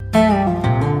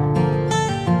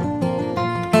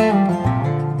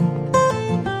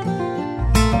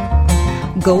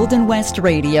Golden West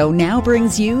Radio now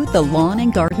brings you the Lawn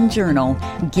and Garden Journal.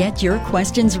 Get your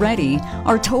questions ready.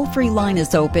 Our toll-free line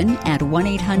is open at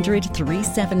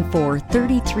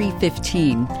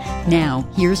 1-800-374-3315. Now,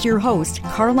 here's your host,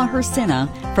 Carla Hersina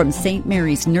from St.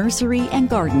 Mary's Nursery and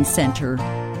Garden Center.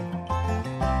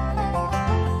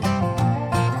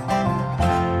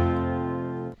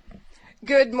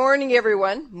 Good morning,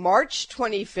 everyone. March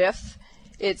 25th.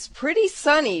 It's pretty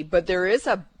sunny, but there is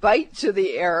a bite to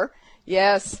the air.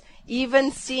 Yes,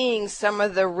 even seeing some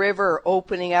of the river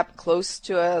opening up close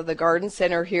to the garden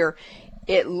center here,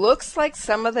 it looks like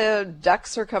some of the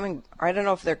ducks are coming. I don't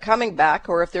know if they're coming back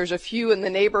or if there's a few in the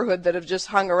neighborhood that have just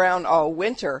hung around all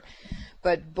winter.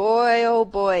 But boy, oh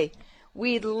boy,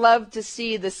 we'd love to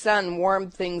see the sun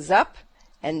warm things up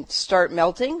and start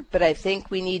melting, but I think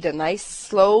we need a nice,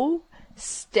 slow,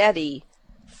 steady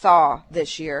thaw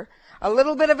this year. A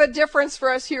little bit of a difference for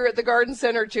us here at the Garden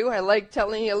Center, too. I like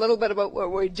telling you a little bit about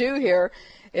what we do here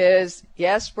is,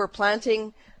 yes, we're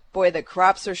planting. Boy, the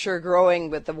crops are sure growing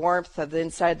with the warmth of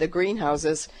inside the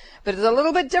greenhouses. But it's a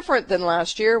little bit different than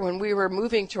last year when we were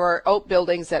moving to our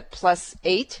outbuildings at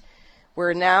 +8.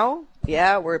 We're now,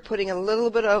 we're putting a little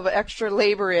bit of extra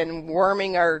labor in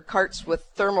warming our carts with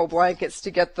thermal blankets to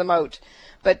get them out.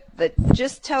 But that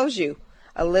just tells you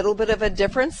a little bit of a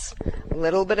difference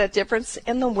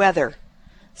in the weather.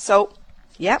 So,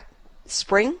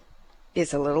 spring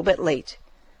is a little bit late.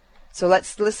 So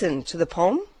let's listen to the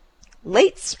poem,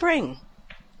 Late Spring.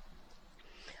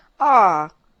 Ah,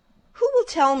 who will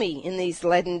tell me in these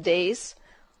leaden days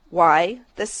why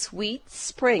the sweet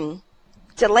spring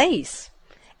delays,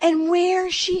 and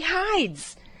where she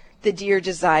hides the dear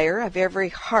desire of every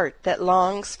heart that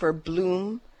longs for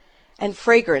bloom and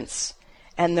fragrance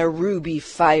and the ruby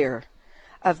fire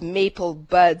of maple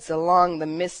buds along the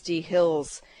misty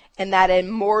hills, and that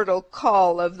immortal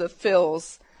call of the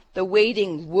fills the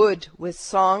waiting wood with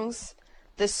songs.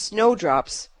 The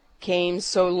snowdrops came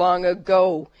so long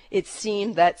ago, it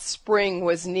seemed that spring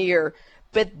was near,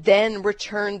 but then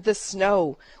returned the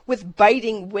snow with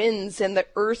biting winds, and the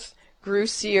earth grew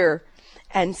sere,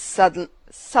 and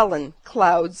sullen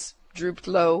clouds drooped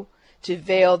low to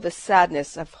veil the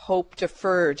sadness of hope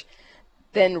deferred.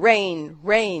 Then rain,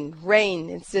 rain, rain,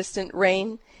 insistent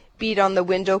rain, beat on the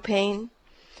window pane,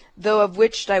 though of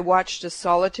which I watched a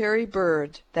solitary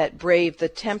bird that braved the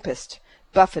tempest,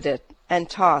 buffeted and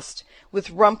tossed with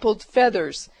rumpled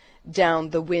feathers down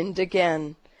the wind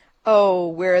again. Oh,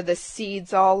 where the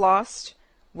seeds all lost,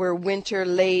 where winter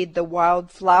laid the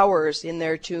wild flowers in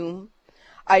their tomb.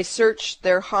 I searched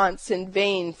their haunts in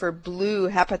vain for blue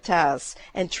hepatas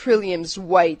and trilliums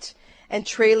white, and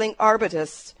trailing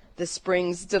arbutus, the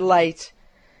spring's delight.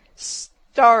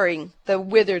 Starring the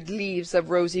withered leaves of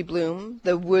rosy bloom,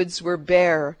 the woods were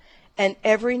bare, and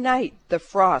every night the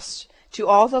frost to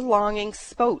all the longing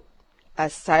smote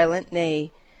a silent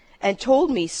neigh, and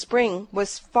told me spring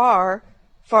was far,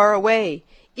 far away.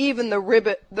 Even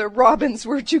the robins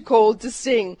were too cold to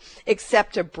sing,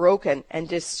 except a broken and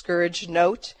discouraged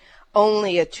note,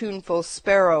 only a tuneful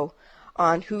sparrow,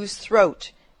 on whose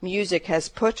throat music has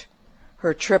put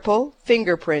her triple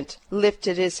fingerprint,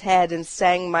 lifted his head and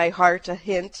sang my heart a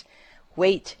hint.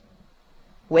 Wait,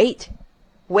 wait,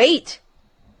 wait.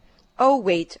 Oh,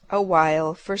 wait a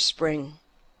while for spring.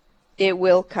 It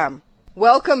will come.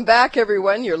 Welcome back,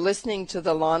 everyone. You're listening to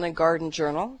the Lawn and Garden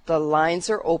Journal. The lines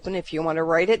are open if you want to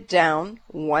write it down.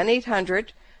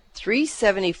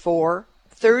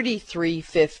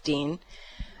 1-800-374-3315.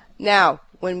 Now,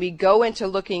 when we go into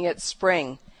looking at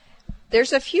spring,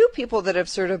 there's a few people that have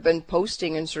sort of been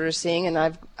posting and sort of seeing, and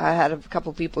I had a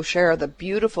couple people share the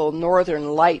beautiful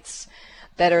northern lights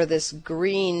that are this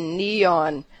green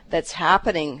neon that's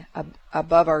happening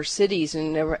above our cities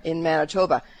in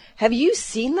Manitoba. Have you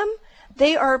seen them?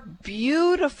 They are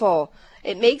beautiful.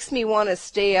 It makes me want to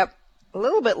stay up a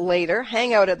little bit later,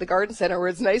 hang out at the garden center where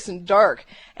it's nice and dark,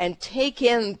 and take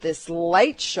in this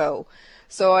light show.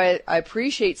 So I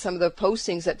appreciate some of the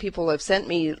postings that people have sent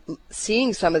me,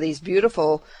 seeing some of these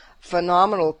beautiful,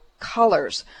 phenomenal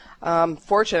colors.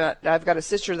 Fortunate, I've got a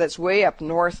sister that's way up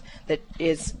north that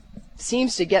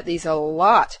seems to get these a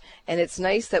lot, and it's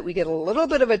nice that we get a little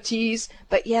bit of a tease,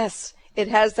 but yes, it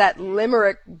has that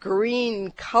limerick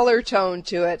green color tone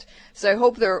to it. So I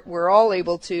hope we're all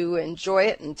able to enjoy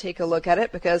it and take a look at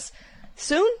it, because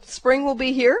soon spring will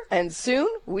be here, and soon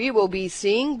we will be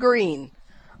seeing green.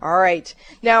 All right.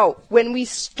 Now, when we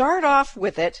start off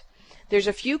with it, there's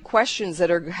a few questions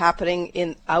that are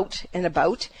happening out and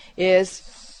about.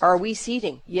 Are we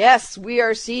seeding? Yes, we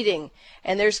are seeding.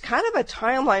 And there's kind of a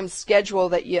timeline schedule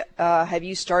that have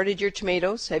you started your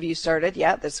tomatoes? Have you started?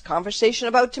 Yeah, there's a conversation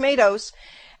about tomatoes.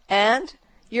 And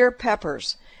your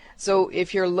peppers. So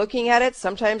if you're looking at it,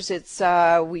 sometimes it's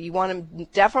we want to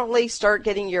definitely start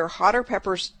getting your hotter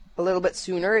peppers a little bit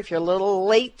sooner. If you're a little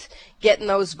late getting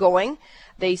those going,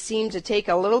 they seem to take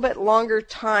a little bit longer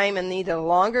time and need a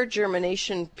longer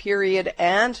germination period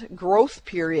and growth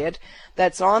period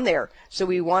that's on there. So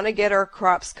we want to get our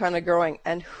crops kind of growing.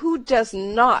 And who does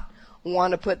not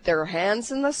want to put their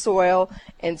hands in the soil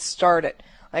and start it?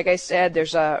 Like I said,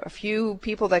 there's a few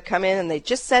people that come in and they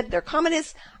just said their comment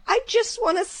is, I just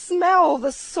want to smell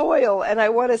the soil and I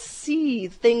want to see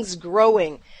things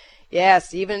growing.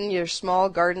 Yes, even your small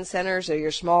garden centers or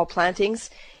your small plantings,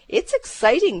 it's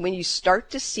exciting when you start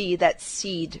to see that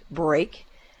seed break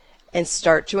and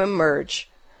start to emerge.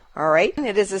 All right.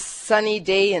 It is a sunny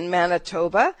day in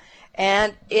Manitoba,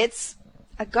 and it's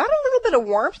got a little bit of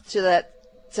warmth to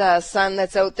that sun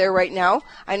that's out there right now.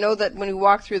 I know that when we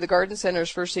walked through the garden centers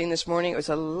first thing this morning, it was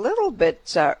a little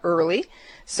bit early,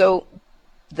 so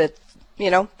the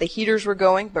heaters were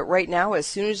going. But right now, as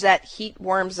soon as that heat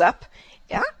warms up,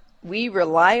 yeah, we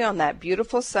rely on that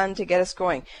beautiful sun to get us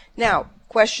going. Now,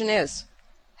 question is,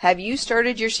 have you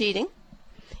started your seeding?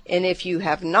 And if you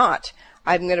have not,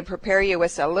 I'm going to prepare you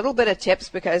with a little bit of tips,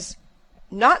 because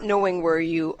not knowing where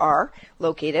you are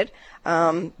located,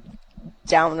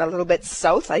 down a little bit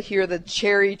south, I hear the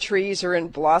cherry trees are in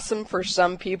blossom for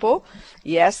some people.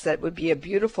 Yes, that would be a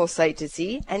beautiful sight to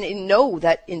see. And I know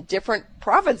that in different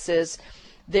provinces,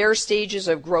 their stages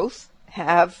of growth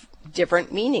have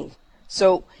different meaning.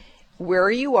 So where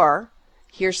you are,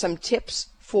 here's some tips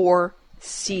for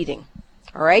seeding.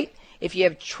 All right? If you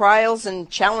have trials and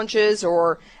challenges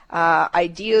or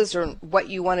ideas or what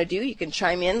you want to do, you can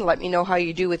chime in. Let me know how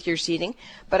you do with your seeding.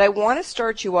 But I want to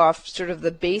start you off sort of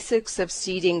the basics of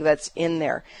seeding that's in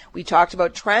there. We talked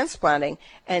about transplanting,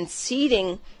 and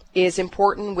seeding is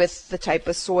important with the type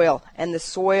of soil, and the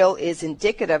soil is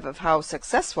indicative of how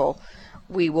successful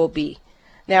we will be.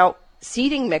 Now,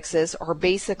 seeding mixes are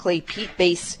basically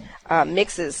peat-based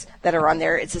mixes that are on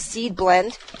there. It's a seed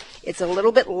blend. It's a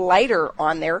little bit lighter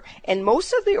on there, and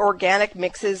most of the organic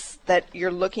mixes that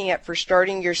you're looking at for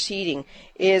starting your seeding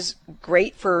is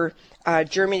great for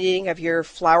germinating of your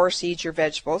flower seeds, your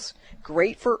vegetables,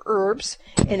 great for herbs,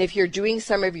 and if you're doing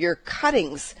some of your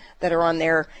cuttings that are on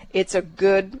there, it's a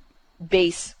good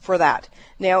base for that.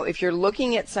 Now, if you're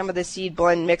looking at some of the seed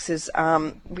blend mixes,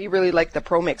 we really like the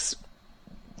ProMix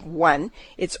one.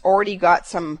 It's already got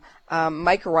some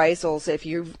mycorrhizals,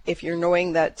 if you're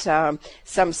knowing that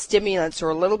some stimulants or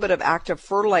a little bit of active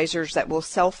fertilizers that will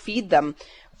self-feed them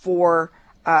for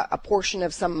a portion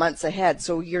of some months ahead.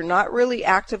 So you're not really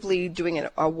actively doing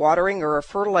a watering or a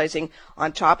fertilizing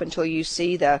on top until you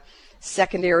see the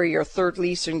secondary or third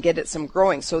leaves and get it some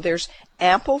growing. So there's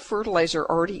ample fertilizer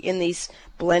already in these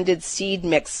blended seed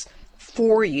mix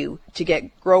for you to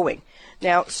get growing.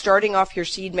 Now, starting off your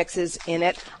seed mixes in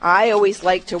it, I always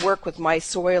like to work with my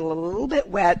soil a little bit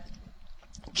wet,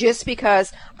 just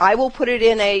because I will put it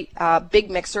in a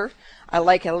big mixer. I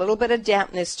like a little bit of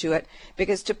dampness to it,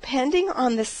 because depending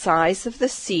on the size of the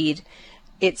seed,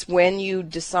 it's when you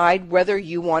decide whether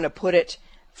you want to put it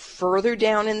further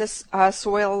down in the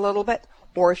soil a little bit,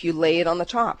 or if you lay it on the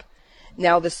top.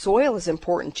 Now, the soil is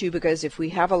important too, because if we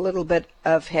have a little bit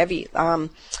of heavy,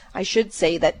 I should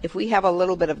say that if we have a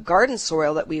little bit of garden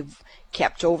soil that we've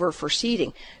kept over for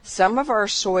seeding, some of our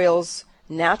soils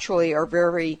naturally are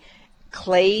very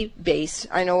clay based.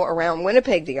 I know around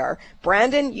Winnipeg they are.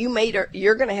 Brandon,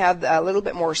 you're going to have a little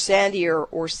bit more sandier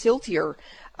or siltier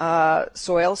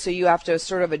soil, so you have to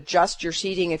sort of adjust your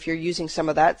seeding if you're using some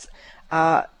of that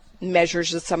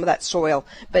measures of some of that soil.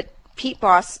 But peat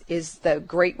moss is the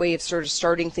great way of sort of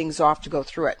starting things off to go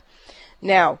through it.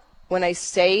 Now, when I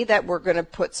say that we're going to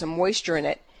put some moisture in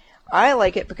it, I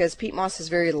like it because peat moss is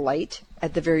very light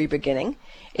at the very beginning.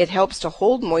 It helps to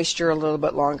hold moisture a little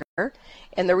bit longer.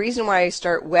 And the reason why I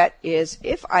start wet is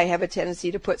if I have a tendency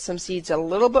to put some seeds a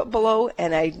little bit below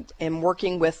and I am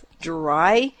working with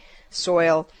dry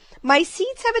soil, my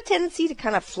seeds have a tendency to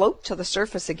kind of float to the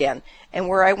surface again. And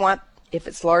where I want, if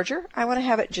it's larger, I want to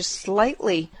have it just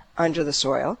slightly under the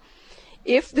soil.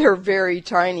 If they're very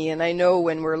tiny, and I know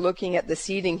when we're looking at the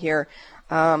seeding here,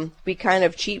 we kind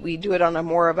of cheat. We do it on a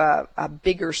more of a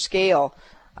bigger scale.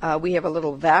 We have a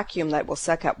little vacuum that will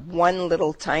suck up one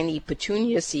little tiny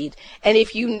petunia seed. And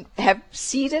if you have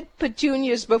seeded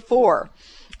petunias before,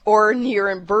 or near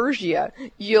Imbergia,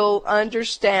 you'll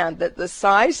understand that the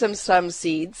size of some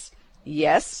seeds,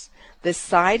 yes, the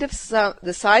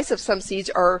size of some seeds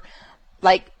are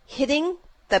like hitting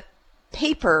the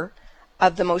paper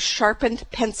of the most sharpened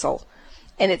pencil,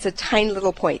 and it's a tiny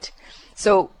little point.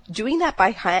 So doing that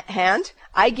by hand,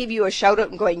 I give you a shout out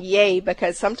and going, yay,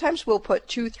 because sometimes we'll put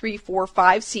 2, 3, 4,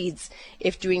 5 seeds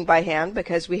if doing by hand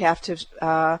because we have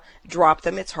to drop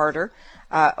them. It's harder.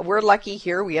 We're lucky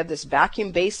here. We have this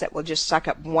vacuum base that will just suck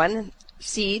up one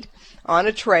seed on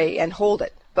a tray and hold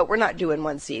it. But we're not doing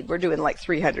one seed. We're doing like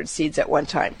 300 seeds at one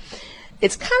time.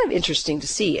 It's kind of interesting to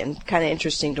see and kind of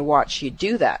interesting to watch you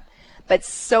do that. But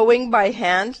sowing by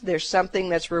hand, there's something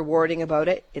that's rewarding about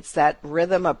it. It's that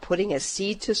rhythm of putting a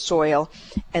seed to soil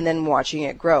and then watching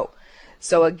it grow.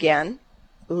 So again,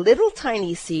 little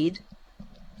tiny seed,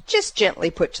 just gently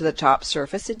put to the top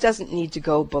surface. It doesn't need to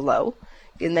go below.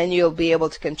 And then you'll be able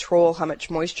to control how much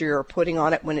moisture you're putting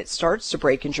on it when it starts to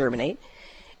break and germinate.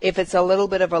 If it's a little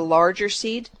bit of a larger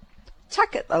seed,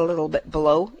 tuck it a little bit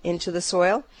below into the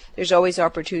soil. There's always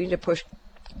opportunity to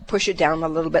push it down a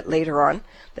little bit later on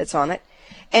that's on it.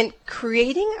 And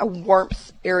creating a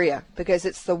warmth area, because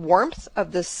it's the warmth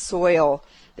of the soil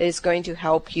that is going to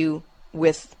help you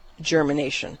with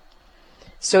germination.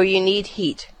 So you need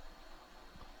heat.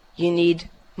 You need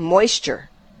moisture.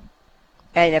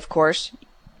 And of course,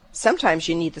 sometimes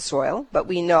you need the soil, but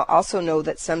we also know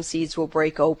that some seeds will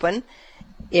break open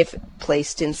if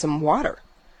placed in some water.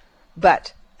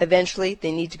 But eventually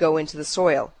they need to go into the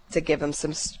soil to give them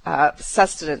some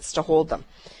sustenance to hold them.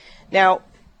 Now,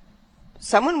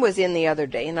 someone was in the other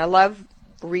day, and I love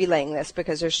relaying this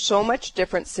because there's so much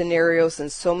different scenarios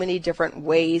and so many different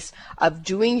ways of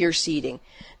doing your seeding.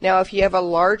 Now, if you have a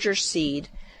larger seed,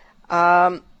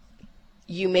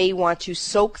 you may want to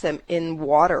soak them in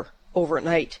water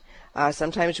overnight.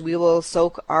 Sometimes we will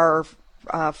soak our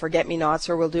forget-me-nots,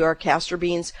 or we'll do our castor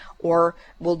beans, or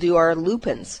we'll do our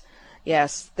lupins.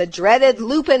 Yes, the dreaded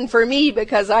lupin for me,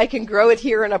 because I can grow it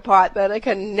here in a pot, but I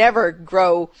can never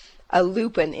grow a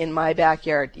lupin in my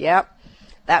backyard. Yep,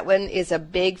 that one is a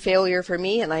big failure for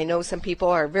me, and I know some people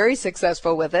are very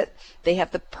successful with it. They have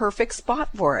the perfect spot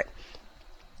for it.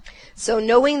 So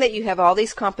knowing that you have all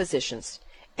these compositions,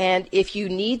 and if you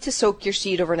need to soak your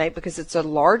seed overnight because it's a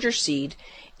larger seed,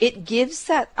 it gives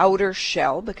that outer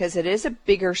shell, because it is a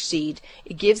bigger seed,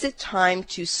 it gives it time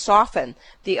to soften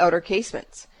the outer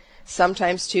casements.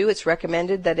 Sometimes, too, it's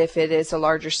recommended that if it is a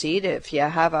larger seed, if you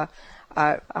have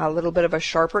a little bit of a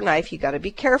sharper knife, you got to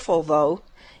be careful, though.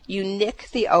 You nick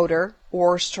the outer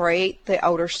or striate the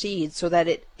outer seed so that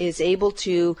it is able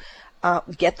to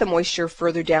get the moisture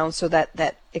further down, so that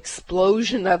that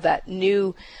explosion of that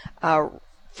new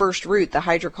first root, the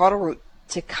hydrocotyl root,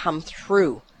 to come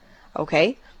through.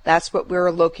 Okay? That's what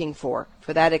we're looking for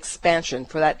that expansion,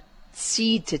 for that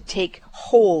seed to take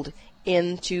hold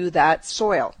into that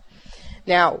soil.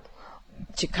 Now,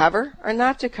 to cover or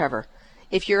not to cover?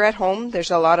 If you're at home, there's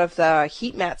a lot of the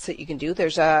heat mats that you can do.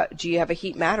 Do you have a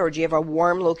heat mat, or do you have a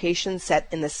warm location set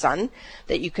in the sun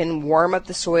that you can warm up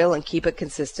the soil and keep it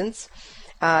consistent?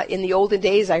 In the olden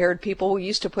days, I heard people who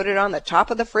used to put it on the top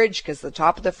of the fridge because the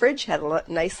top of the fridge had a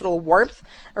nice little warmth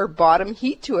or bottom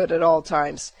heat to it at all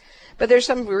times. But there's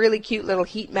some really cute little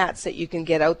heat mats that you can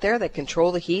get out there that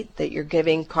control the heat, that you're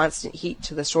giving constant heat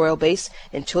to the soil base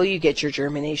until you get your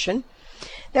germination.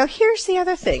 Now, here's the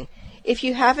other thing. If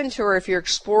you haven't, or if you're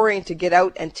exploring to get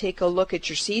out and take a look at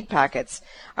your seed packets,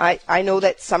 I know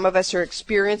that some of us are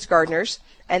experienced gardeners,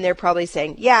 and they're probably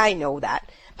saying, yeah, I know that.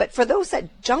 But for those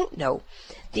that don't know,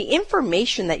 the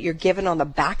information that you're given on the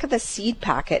back of the seed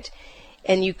packet,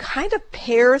 and you kind of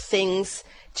pair things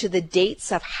to the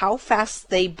dates of how fast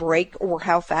they break or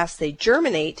how fast they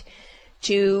germinate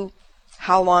to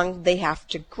how long they have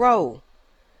to grow.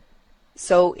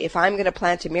 So if I'm going to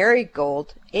plant a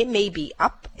marigold, it may be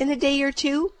up in a day or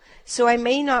two, so I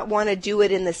may not want to do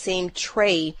it in the same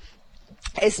tray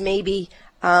as maybe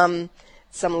some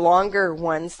longer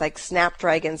ones like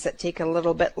snapdragons that take a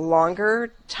little bit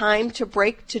longer time to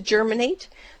break, to germinate,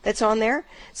 that's on there.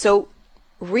 So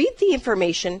read the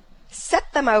information,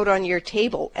 set them out on your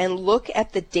table, and look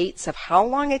at the dates of how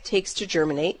long it takes to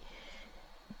germinate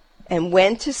and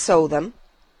when to sow them,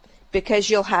 because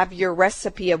you'll have your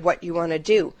recipe of what you want to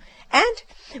do. And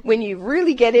when you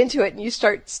really get into it and you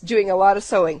start doing a lot of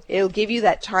sowing, it'll give you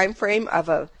that time frame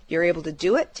of you're able to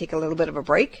do it, take a little bit of a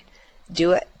break,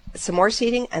 do it, some more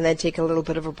seeding, and then take a little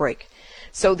bit of a break.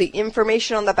 So the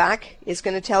information on the back is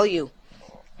going to tell you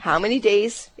how many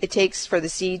days it takes for the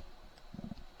seed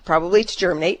probably to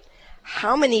germinate,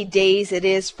 how many days it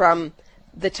is from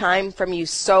the time from you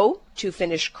sow to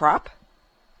finished crop.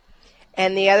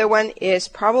 And the other one is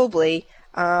probably,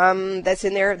 that's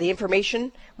in there, the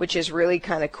information, which is really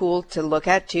kind of cool to look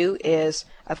at too, is,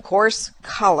 of course,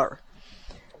 color.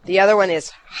 The other one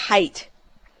is height.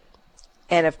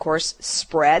 And, of course,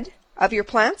 spread of your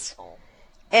plants.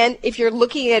 And if you're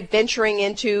looking at venturing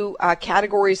into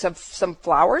categories of some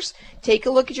flowers, take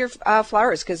a look at your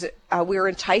flowers, because we're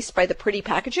enticed by the pretty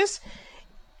packages.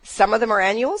 Some of them are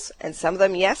annuals, and some of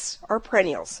them, yes, are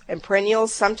perennials. And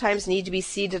perennials sometimes need to be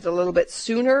seeded a little bit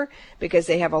sooner because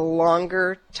they have a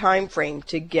longer time frame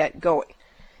to get going.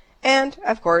 And,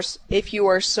 of course, if you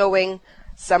are sowing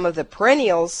some of the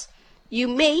perennials, you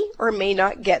may or may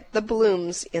not get the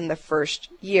blooms in the first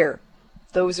year.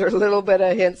 Those are a little bit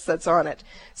of hints that's on it.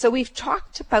 So we've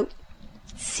talked about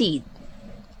seed.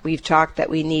 We've talked that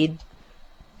we need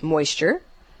moisture.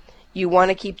 You want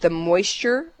to keep the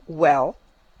moisture well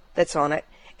that's on it.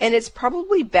 And it's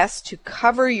probably best to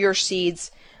cover your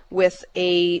seeds with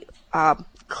a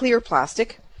clear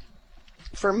plastic.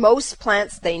 For most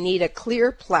plants, they need a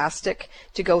clear plastic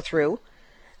to go through.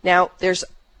 Now, there's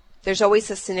always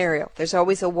a scenario. There's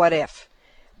always a what if.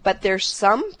 But there's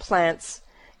some plants,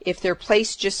 if they're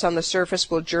placed just on the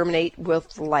surface, will germinate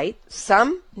with light.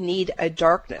 Some need a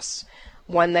darkness.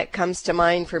 One that comes to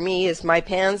mind for me is my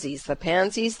pansies. The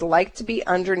pansies like to be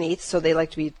underneath, so they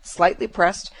like to be slightly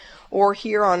pressed. Or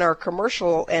here on our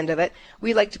commercial end of it,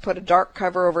 we like to put a dark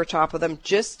cover over top of them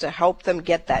just to help them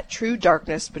get that true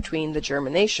darkness between the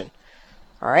germination.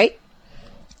 All right?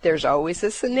 There's always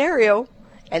a scenario,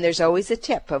 and there's always a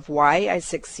tip of why I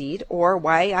succeed or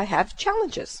why I have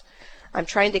challenges. I'm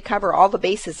trying to cover all the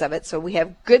bases of it so we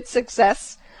have good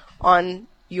success on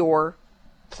your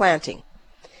planting.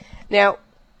 Now,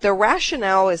 the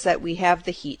rationale is that we have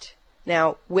the heat.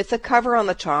 Now, with the cover on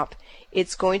the top,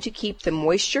 it's going to keep the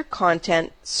moisture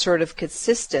content sort of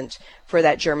consistent for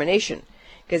that germination.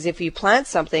 Because if you plant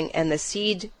something and the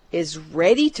seed is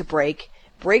ready to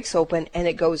breaks open and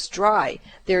it goes dry,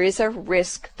 there is a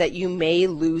risk that you may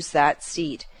lose that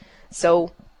seed.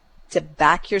 So, to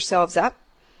back yourselves up,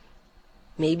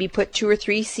 maybe put 2 or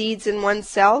 3 seeds in one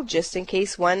cell just in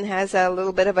case one has a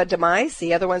little bit of a demise.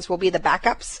 The other ones will be the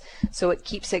backups, so it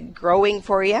keeps it growing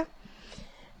for you.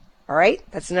 All right,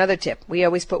 that's another tip. We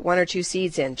always put 1 or 2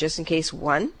 seeds in just in case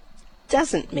one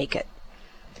doesn't make it.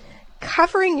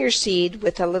 Covering your seed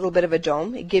with a little bit of a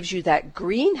dome, it gives you that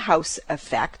greenhouse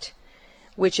effect,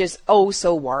 which is oh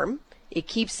so warm. It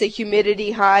keeps the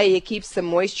humidity high, it keeps the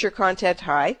moisture content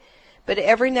high. But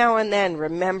every now and then,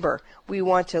 remember, we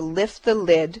want to lift the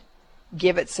lid,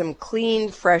 give it some clean,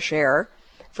 fresh air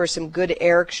for some good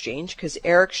air exchange, because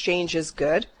air exchange is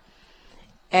good.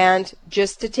 And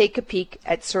just to take a peek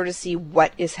at sort of see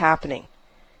what is happening.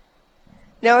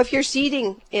 Now, if you're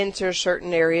seeding into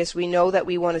certain areas, we know that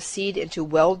we want to seed into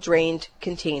well-drained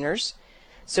containers.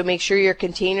 So make sure your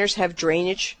containers have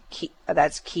drainage.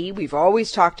 That's key. We've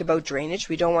always talked about drainage.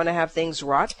 We don't want to have things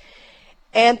rot.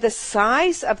 And the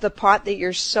size of the pot that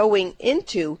you're sowing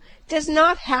into does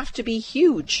not have to be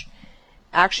huge.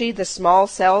 Actually, the small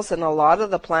cells in a lot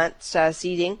of the plant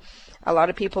seeding, a lot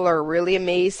of people are really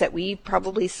amazed that we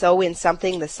probably sow in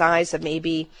something the size of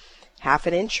maybe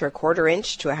 1/2 inch or 1/4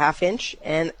 inch to 1/2 inch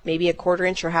and maybe 1/4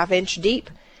 inch or 1/2 inch deep.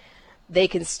 They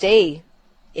can stay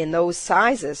in those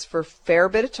sizes for a fair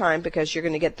bit of time because you're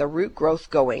going to get the root growth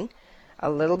going a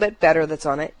little bit better that's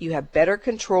on it. You have better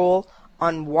control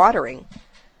on watering.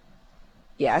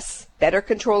 Yes, better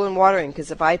control in watering, because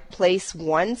if I place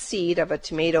 1 seed of a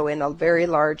tomato in a very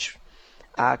large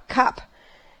cup,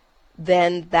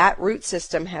 then that root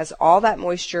system has all that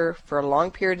moisture for a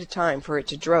long period of time for it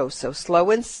to grow. So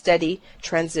slow and steady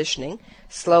transitioning,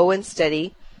 slow and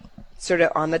steady sort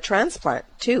of on the transplant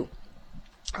too.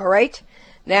 All right,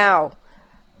 now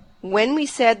when we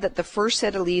said that the first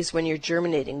set of leaves when you're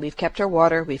germinating, we've kept our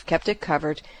water, we've kept it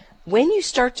covered. When you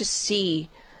start to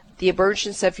see the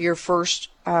emergence of your first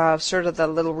sort of the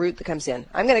little root that comes in,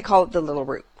 I'm going to call it the little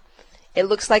root. It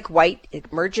looks like white. It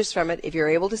emerges from it if you're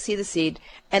able to see the seed.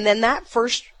 And then that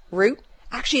first root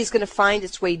actually is going to find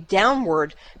its way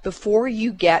downward before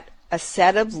you get a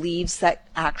set of leaves that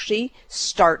actually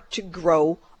start to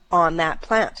grow on that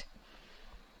plant.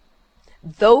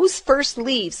 Those first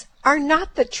leaves are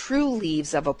not the true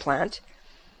leaves of a plant.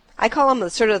 I call them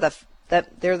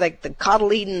they're like the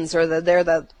cotyledons, or they're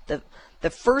the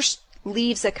first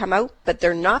leaves that come out, but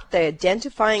they're not the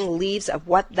identifying leaves of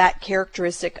what that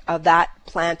characteristic of that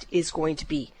plant is going to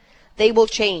be. They will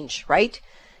change, right?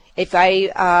 If I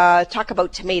talk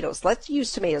about tomatoes, let's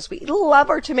use tomatoes. We love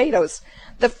our tomatoes.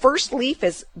 The first leaf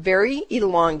is very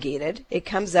elongated. It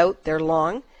comes out, they're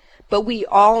long, but we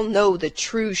all know the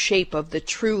true shape of the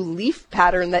true leaf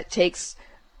pattern that takes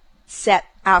set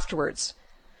afterwards.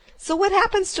 So what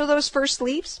happens to those first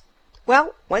leaves?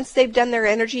 Well, once they've done their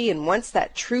energy and once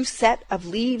that true set of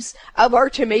leaves of our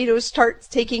tomatoes starts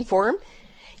taking form,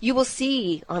 you will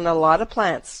see on a lot of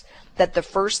plants that the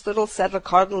first little set of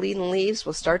cotyledon leaves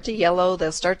will start to yellow,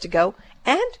 they'll start to go,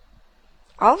 and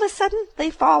all of a sudden they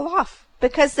fall off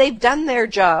because they've done their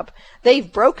job.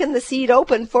 They've broken the seed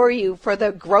open for you for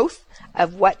the growth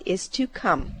of what is to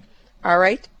come. All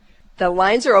right? The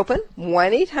lines are open,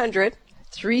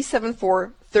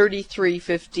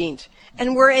 1-800-374-3315.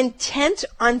 And we're intent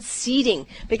on seeding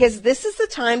because this is the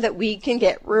time that we can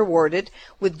get rewarded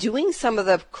with doing some of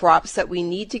the crops that we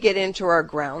need to get into our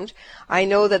ground. I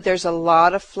know that there's a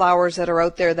lot of flowers that are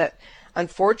out there that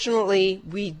unfortunately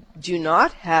we do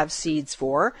not have seeds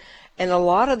for. And a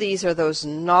lot of these are those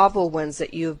novel ones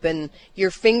that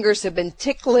your fingers have been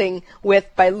tickling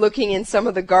with by looking in some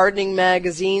of the gardening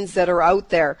magazines that are out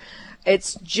there.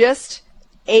 It's just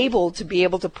able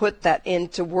to put that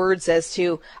into words as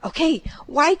to, okay,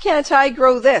 why can't I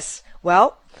grow this?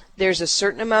 Well, there's a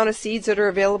certain amount of seeds that are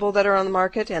available that are on the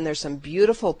market, and there's some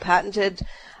beautiful patented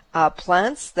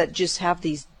plants that just have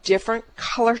these different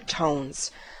color tones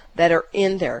that are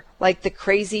in there, like the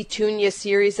Crazy Tunia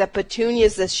series of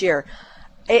petunias this year.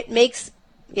 It makes,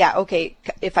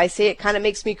 if I say it kind of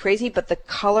makes me crazy, but the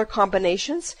color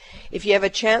combinations, if you have a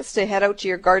chance to head out to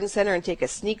your garden center and take a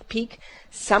sneak peek,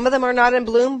 some of them are not in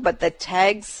bloom, but the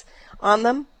tags on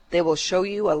them, they will show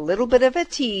you a little bit of a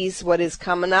tease what is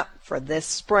coming up for this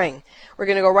spring. We're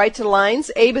going to go right to the lines.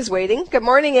 Abe is waiting. Good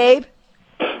morning, Abe.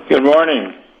 Good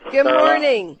morning. Good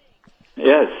morning.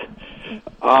 Yes.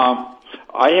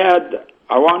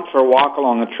 I went for a walk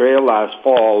along a trail last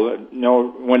fall,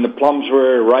 when the plums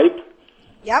were ripe.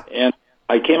 Yep. And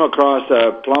I came across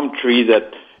a plum tree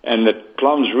and the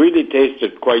plums really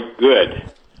tasted quite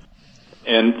good.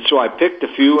 And so I picked a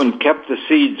few and kept the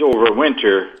seeds over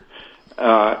winter.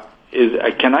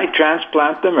 Can I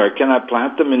transplant them, or can I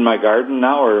plant them in my garden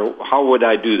now, or how would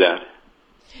I do that?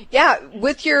 Yeah,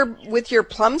 with your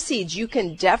plum seeds, you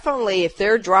can definitely, if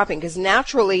they're dropping, because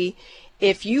naturally,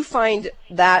 if you find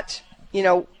that,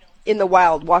 in the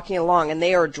wild, walking along, and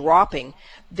they are dropping,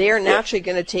 they are naturally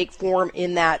going to take form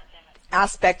in that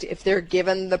aspect if they're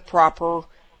given the proper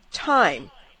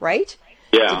time, right?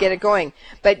 Yeah. To get it going.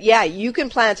 But yeah, you can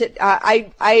plant it.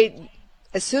 I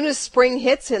as soon as spring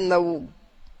hits and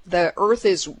the earth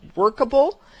is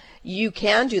workable, you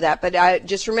can do that. But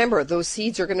just remember, those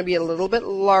seeds are going to be a little bit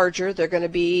larger. They're going to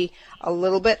be a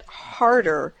little bit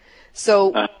harder.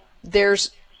 So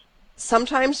there's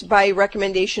sometimes by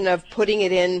recommendation of putting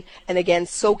it in and again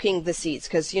soaking the seeds,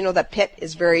 because that pit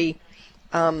is very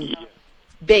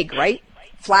big, right?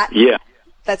 Flat. Yeah.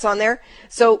 That's on there.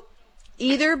 So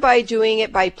either by doing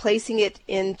it by placing it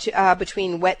into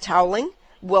between wet toweling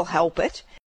will help it,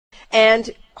 and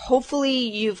hopefully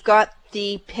you've got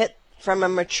the pit from a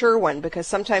mature one, because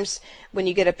sometimes when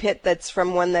you get a pit that's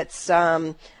from one that's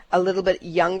a little bit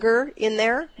younger in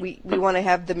there, we want to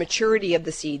have the maturity of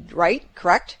the seed, right?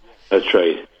 Correct? That's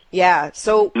right. Yeah,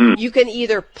 so you can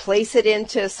either place it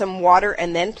into some water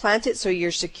and then plant it so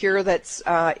you're secure that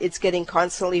it's getting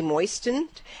constantly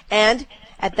moistened. And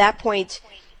at that point,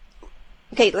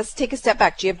 okay, let's take a step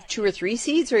back. Do you have 2 or 3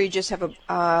 seeds, or you just have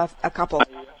a couple?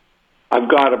 I've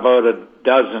got about a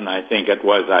dozen, I think it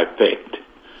was, I picked.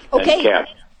 Okay. And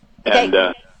kept. Okay. And,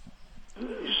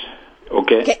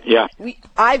 okay, yeah.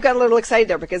 I've got a little excited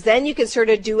there, because then you can sort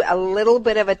of do a little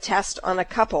bit of a test on a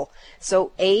couple.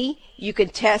 So you can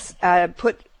test,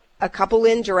 put a couple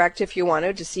in direct if you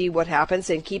wanted to see what happens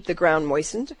and keep the ground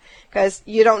moistened, because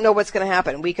you don't know what's going to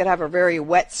happen. We could have a very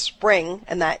wet spring,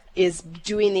 and that is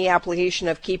doing the application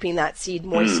of keeping that seed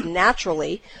moist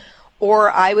naturally.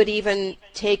 Or I would even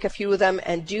take a few of them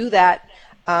and do that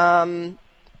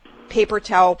paper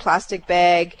towel, plastic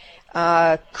bag,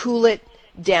 cool it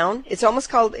down. It's almost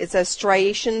called, it's a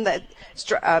striation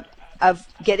of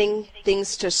getting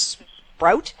things to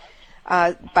sprout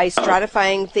by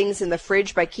stratifying things in the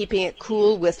fridge by keeping it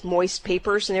cool with moist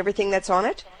papers and everything that's on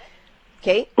it.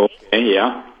 Okay? Okay,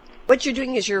 yeah. What you're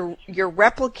doing is you're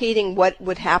replicating what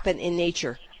would happen in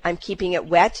nature. I'm keeping it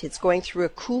wet. It's going through a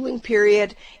cooling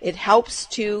period. It helps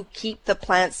to keep the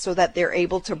plants so that they're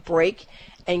able to break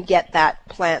and get that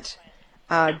plant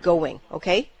going.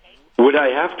 Okay? Would I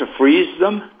have to freeze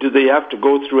them? Do they have to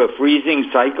go through a freezing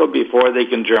cycle before they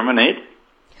can germinate?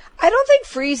 I don't think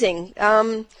freezing.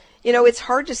 It's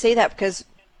hard to say that, because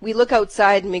we look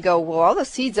outside and we go, well, all the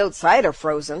seeds outside are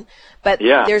frozen. But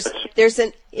yeah, there's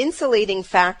an insulating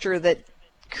factor that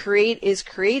is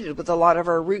created with a lot of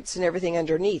our roots and everything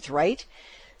underneath, right?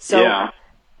 So yeah.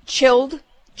 Chilled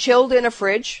in a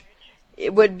fridge,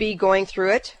 it would be going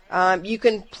through it. You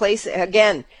can place,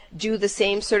 again, do the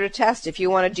same sort of test. If you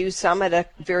want to do some at a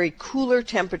very cooler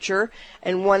temperature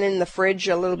and one in the fridge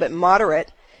a little bit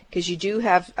moderate, because you do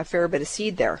have a fair bit of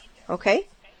seed there. Okay.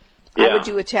 Yeah.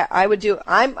 I would do.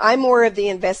 I'm more of the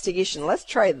investigation. Let's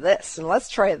try this and let's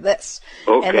try this.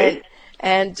 Okay.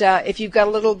 And if you've got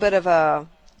a little bit of a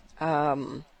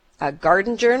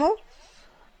garden journal,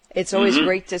 it's always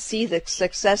great to see the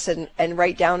success and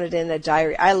write down it in a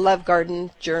diary. I love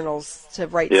garden journals to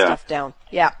write stuff down.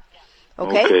 Yeah.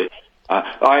 Okay.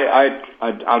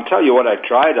 I'll tell you what I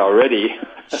tried already.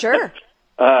 Sure.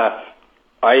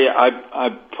 I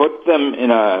put them in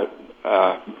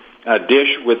a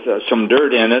dish with some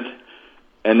dirt in it,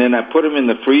 and then I put them in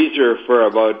the freezer for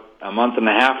about a month and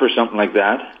a half or something like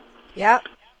that. Yeah.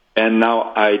 And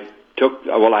now I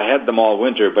had them all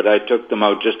winter, but I took them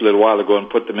out just a little while ago and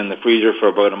put them in the freezer for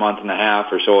about a month and a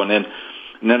half or so, and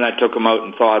then I took them out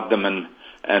and thawed them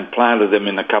and planted them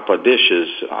in a couple of dishes.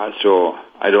 So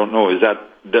I don't know, is that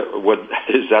the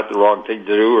wrong thing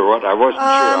to do or what? I wasn't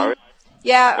sure.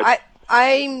 Yeah,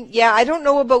 I don't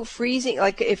know about freezing.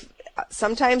 Like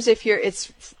sometimes if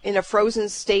it's in a frozen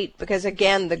state, because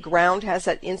again the ground has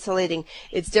that insulating.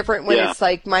 It's different when it's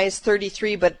like minus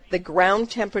 33, but the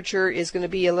ground temperature is going to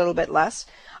be a little bit less.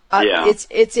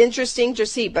 It's interesting to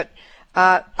see, but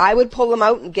I would pull them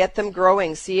out and get them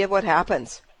growing. See what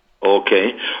happens.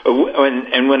 Okay.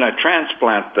 And when I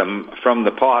transplant them from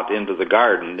the pot into the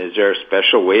garden, is there a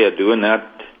special way of doing that?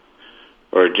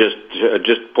 Or just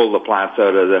pull the plants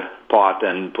out of the pot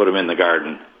and put them in the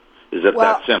garden? Is it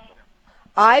that simple?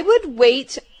 I would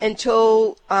wait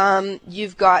until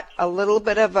you've got a little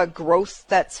bit of a growth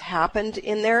that's happened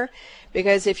in there,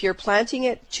 because if you're planting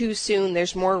it too soon,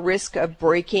 there's more risk of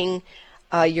breaking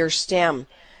your stem.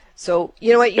 So,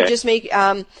 you know what, you just make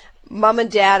Mom and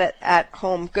Dad at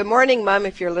home. Good morning, Mom,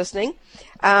 if you're listening.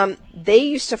 They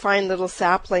used to find little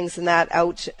saplings and that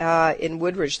out in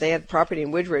Woodridge. They had property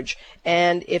in Woodridge.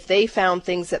 And if they found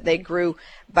things that they grew,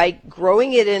 by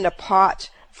growing it in a pot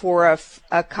for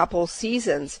a couple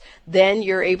seasons, then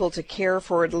you're able to care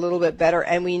for it a little bit better.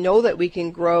 And we know that we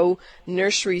can grow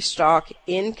nursery stock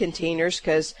in containers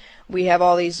because we have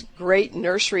all these great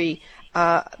nursery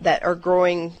that are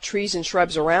growing trees and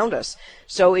shrubs around us.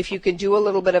 So if you can do a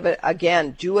little bit of it,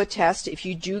 again, do a test. If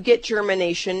you do get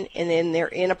germination and then they're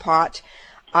in a pot,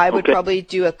 I would probably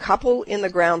do a couple in the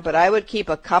ground, but I would keep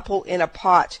a couple in a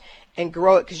pot and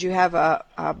grow it because you have a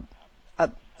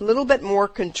little bit more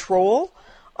control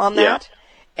on that.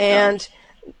 And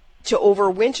to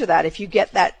overwinter that, if you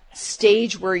get that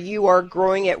stage where you are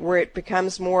growing it, where it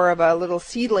becomes more of a little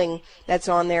seedling that's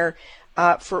on there,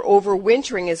 for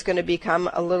overwintering is going to become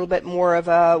a little bit more of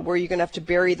a where you're going to have to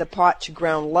bury the pot to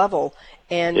ground level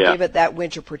and give it that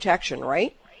winter protection,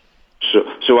 right?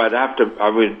 So I'd have to,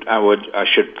 I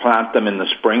should plant them in the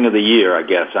spring of the year, I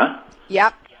guess, huh?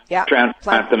 Yep.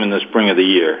 Transplant them in the spring of the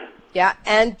year. Yeah,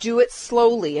 and do it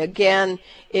slowly. Again,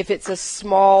 if it's a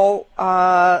small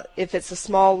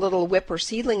little whip or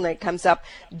seedling that comes up,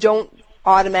 don't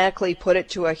automatically put it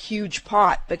to a huge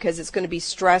pot because it's going to be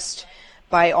stressed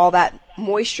by all that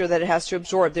moisture that it has to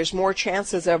absorb. There's more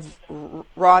chances of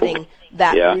rotting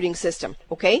that rooting system.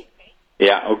 Okay?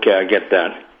 Yeah. Okay, I get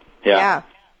that. Yeah.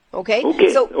 Okay.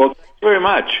 So, well, thank you very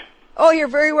much. Oh, you're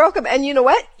very welcome. And you know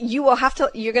what? You're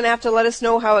going to have to let us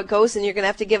know how it goes, and you're going to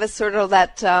have to give us sort of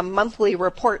that monthly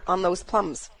report on those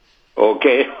plums.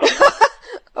 Okay.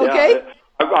 Okay.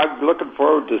 Yeah, I'm looking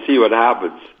forward to see what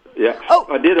happens. Yeah. Oh.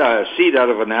 I did a seed out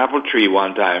of an apple tree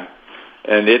one time,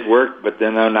 and it worked, but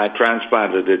then when I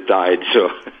transplanted, it died. So.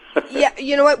 Yeah,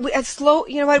 you know what?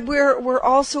 We're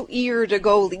all so eager to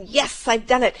go. Yes, I've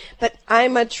done it, but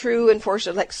I'm a true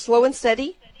enforcer, like slow and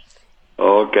steady.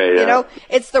 Okay. Yeah. You know,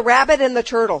 it's the rabbit and the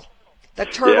turtle. The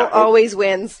turtle always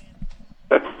wins.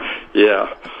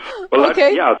 Yeah. Well,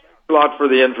 okay. Thanks a lot for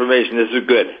the information. This is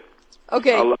good.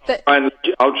 Okay.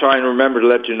 I'll try and remember to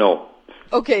let you know.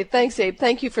 Okay. Thanks, Abe.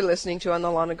 Thank you for listening to On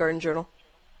the Lawn and Garden Journal.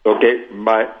 Okay.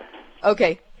 Bye.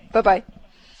 Okay. Bye-bye.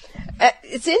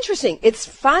 It's interesting. It's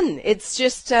fun. It's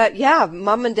just,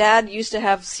 Mom and Dad used to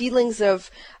have seedlings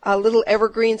of little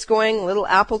evergreens going, little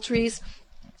apple trees,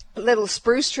 little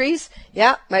spruce trees.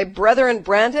 Yeah, my brother in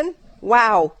Brandon,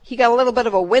 wow, he got a little bit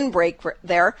of a windbreak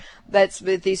there that's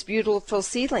with these beautiful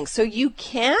seedlings. So you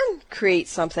can create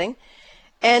something.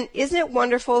 And isn't it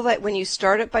wonderful that when you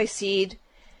start it by seed,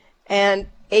 and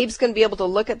Abe's going to be able to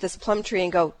look at this plum tree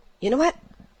and go, you know what?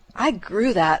 I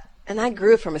grew that, and I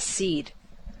grew it from a seed.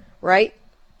 Right?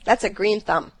 That's a green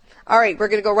thumb. All right, we're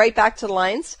going to go right back to the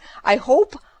lines. I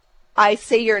hope I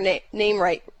say your name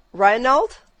right.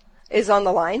 Reinald is on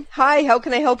the line. Hi, how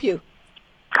can I help you?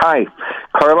 Hi.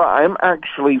 Carla, I'm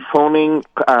actually phoning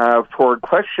for a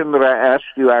question that I asked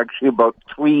you actually about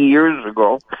 3 years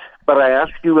ago, but I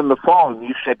asked you in the fall, and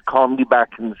you said call me back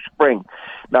in the spring.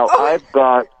 Now, I've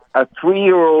got a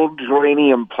 3-year-old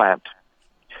geranium plant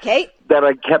that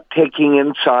I kept taking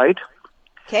inside.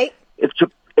 Okay.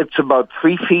 It's about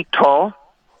 3 feet tall.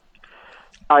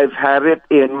 I've had it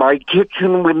in my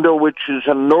kitchen window, which is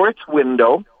a north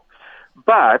window,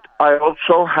 but I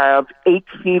also have 8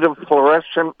 feet of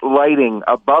fluorescent lighting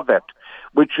above it,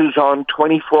 which is on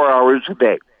 24 hours a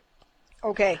day.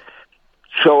 Okay.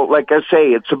 So, like I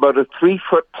say, it's about a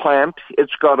 3-foot plant.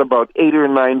 It's got about 8 or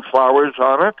 9 flowers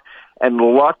on it, and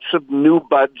lots of new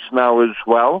buds now as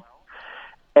well.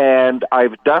 And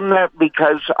I've done that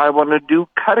because I want to do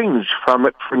cuttings from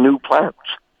it for new plants.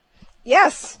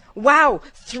 Yes. Wow.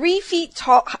 3 feet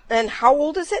tall. And how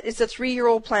old is it? It's a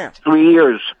 3-year-old plant. 3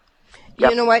 years.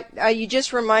 Yep. You know what? You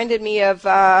just reminded me of,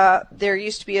 there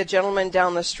used to be a gentleman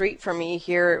down the street from me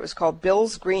here. It was called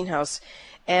Bill's Greenhouse.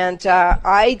 And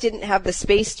I didn't have the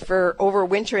space for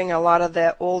overwintering a lot of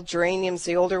the old geraniums,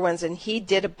 the older ones, and he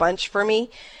did a bunch for me.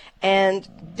 And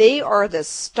they are the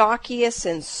stockiest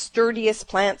and sturdiest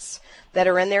plants that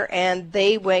are in there, and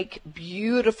they make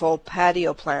beautiful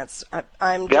patio plants.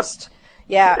 I'm just,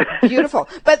 beautiful.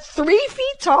 But 3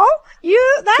 feet tall?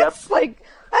 That's like,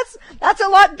 that's a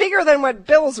lot bigger than what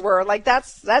Bill's were. Like,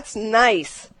 that's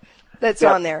nice that's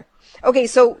on there. Okay,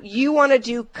 so you want to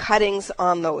do cuttings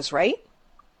on those, right?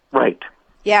 Right.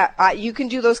 Yeah, you can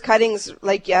do those cuttings,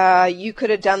 like, you could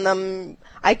have done them,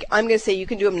 I'm going to say you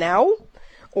can do them now.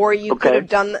 Or you could have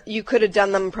done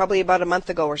them probably about a month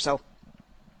ago or so.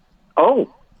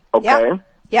 Oh, okay.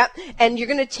 Yeah. And you're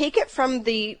going to take it from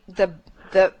the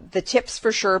tips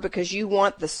for sure, because you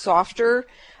want the softer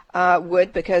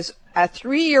wood, because a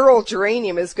 3-year-old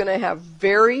geranium is going to have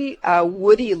very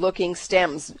woody looking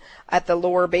stems at the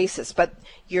lower basis, but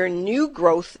your new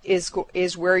growth is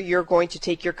where you're going to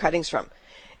take your cuttings from.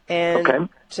 And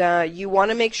you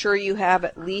want to make sure you have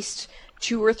at least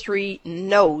 2 or 3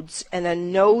 nodes, and a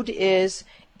node is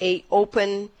a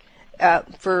open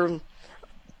for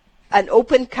an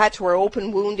open cut or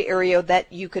open wound area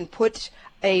that you can put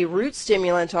a root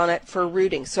stimulant on it for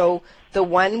rooting. So the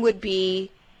one would be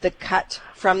the cut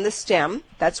from the stem.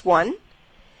 That's one.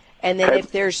 And then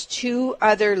if there's 2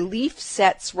 other leaf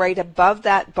sets right above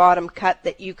that bottom cut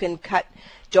that you can cut,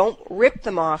 don't rip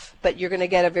them off, but you're going to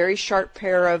get a very sharp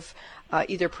pair of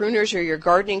either pruners or your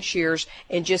gardening shears,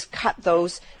 and just cut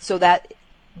those, so that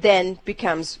then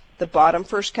becomes the bottom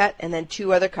first cut and then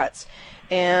 2 other cuts.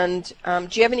 And do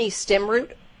you have any stem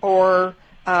root or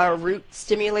root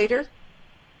stimulator?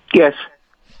 Yes.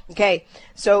 Okay,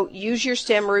 so use your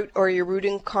stem root or your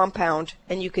rooting compound,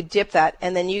 and you could dip that,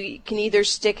 and then you can either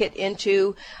stick it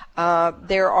into,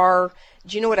 do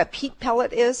you know what a peat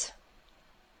pellet is?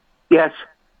 Yes.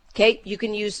 Okay, you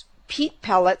can use peat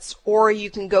pellets, or you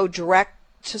can go direct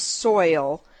to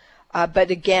soil,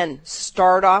 but again,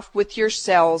 start off with your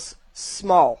cells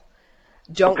small.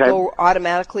 Don't go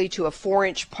automatically to a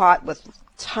 4-inch pot with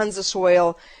tons of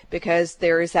soil, because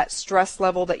there is that stress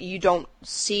level that you don't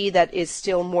see that is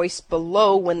still moist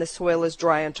below when the soil is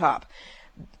dry on top.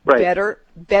 Right.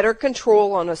 Better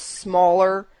control on a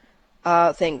smaller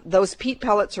thing. Those peat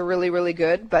pellets are really, really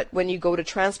good, but when you go to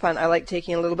transplant, I like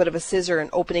taking a little bit of a scissor and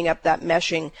opening up that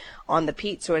meshing on the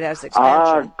peat so it has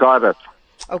expansion. Got it.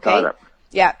 Okay. Got it.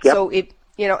 Yeah. Yep. So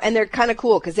and they're kind of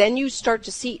cool, because then you start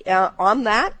to see on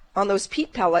those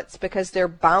peat pellets, because they're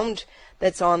bound,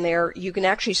 that's on there, you can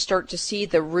actually start to see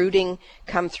the rooting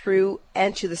come through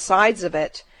and to the sides of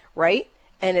it, right?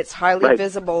 And it's highly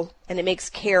visible, and it makes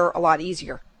care a lot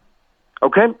easier.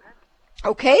 Okay?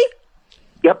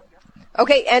 Yep.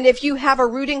 Okay, and if you have a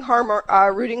rooting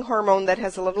hormone that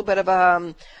has a little bit of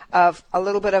a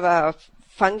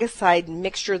fungicide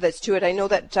mixture that's to it, I know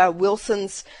that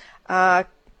Wilson's, there's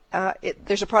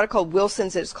a product called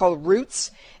Wilson's. It's called Roots,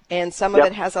 and some of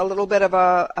it has a little bit of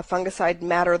a fungicide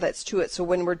matter that's to it. So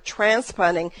when we're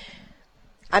transplanting,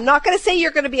 I'm not going to say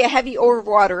you're going to be a heavy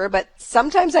overwaterer, but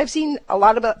sometimes I've seen a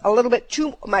little bit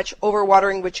too much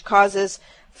overwatering, which causes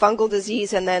fungal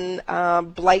disease and then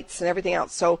blights and everything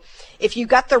else. So if you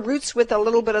got the roots with a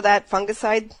little bit of that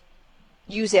fungicide,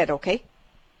 use it, okay?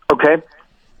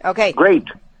 Okay. Great.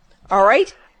 All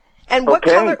right. And what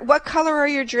color are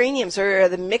your geraniums? Are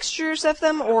the mixtures of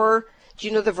them, or do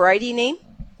you know the variety name?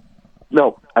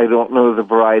 No, I don't know the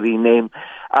variety name.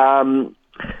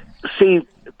 See,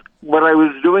 what I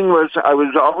was doing was I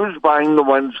was always buying the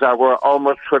ones that were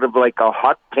almost sort of like a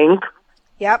hot pink.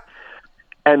 Yep.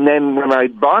 And then when I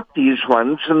bought these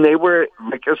ones, and they were,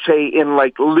 like I say, in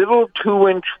like little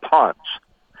 2-inch pots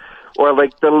or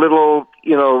like the little,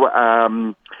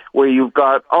 where you've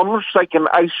got almost like an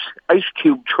ice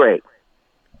cube tray.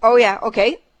 Oh, yeah.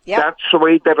 Okay. Yeah. That's the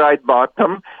way that I bought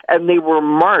them, and they were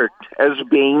marked as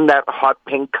being that hot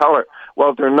pink color.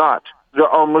 Well, they're not. They're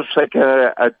almost like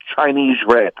a Chinese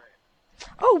red.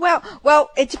 Oh, wow.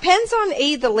 Well, it depends on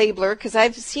the labeler, because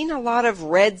I've seen a lot of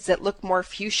reds that look more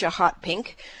fuchsia hot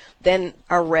pink than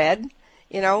a red,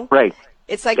 Right.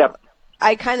 It's like, Yep.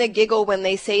 I kind of giggle when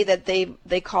they say that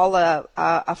they call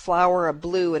a flower a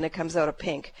blue and it comes out a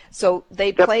pink. So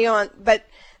they play on, but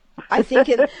I think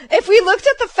if we looked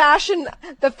at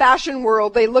the fashion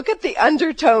world, they look at the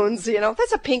undertones,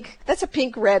 that's a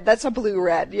pink red, that's a blue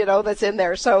red, that's in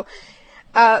there. So,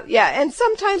 and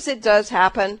sometimes it does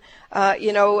happen.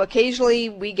 Occasionally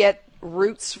we get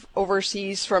roots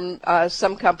overseas from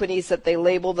some companies that they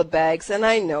label the bags, and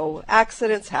I know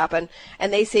accidents happen,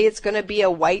 and they say it's going to be a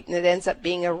white and it ends up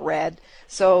being a red.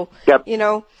 So, Yep.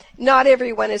 Not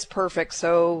everyone is perfect.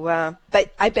 So,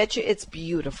 but I bet you it's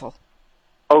beautiful.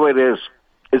 Oh, it is.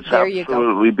 It's There you go.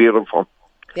 absolutely beautiful.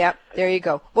 Yeah, there you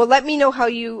go. Well, let me know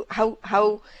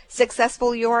how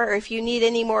successful you are, or if you need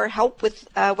any more help with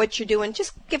what you're doing,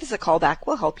 just give us a call back.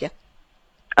 We'll help you.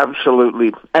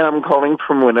 Absolutely. And I'm calling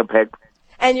from Winnipeg.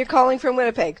 And you're calling from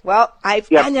Winnipeg. Well,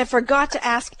 and I forgot to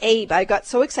ask Abe. I got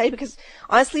so excited because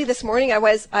honestly, this morning I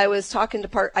was talking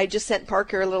to I just sent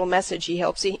Parker a little message. He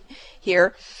helps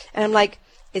here, and I'm like,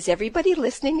 is everybody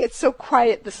listening? It's so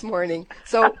quiet this morning.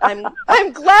 So I'm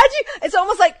glad it's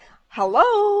almost like,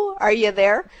 hello, are you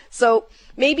there? So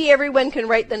maybe everyone can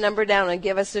write the number down and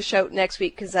give us a shout next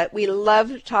week, because we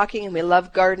love talking and we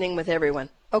love gardening with everyone.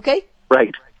 Okay?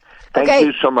 Right. Thank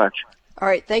you so much. All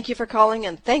right. Thank you for calling,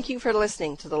 and thank you for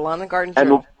listening to the Lawn and Garden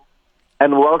Journal.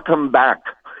 And welcome back.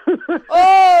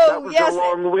 Oh, that was yes. a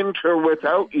long winter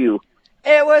without you.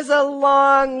 It was a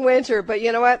long winter, but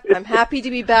you know what? I'm happy to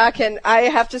be back, and I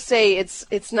have to say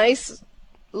it's nice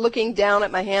looking down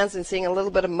at my hands and seeing a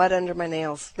little bit of mud under my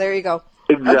nails. There you go.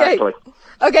 Exactly.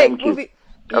 Okay. Thank you.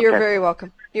 You're very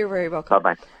welcome. You're very welcome.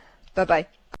 Bye-bye. Bye-bye.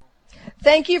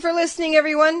 Thank you for listening,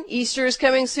 everyone. Easter is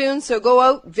coming soon, so go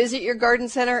out, visit your garden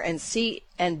center, and see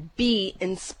and be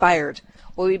inspired.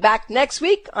 We'll be back next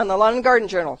week on the Lawn and Garden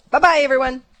Journal. Bye-bye,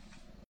 everyone.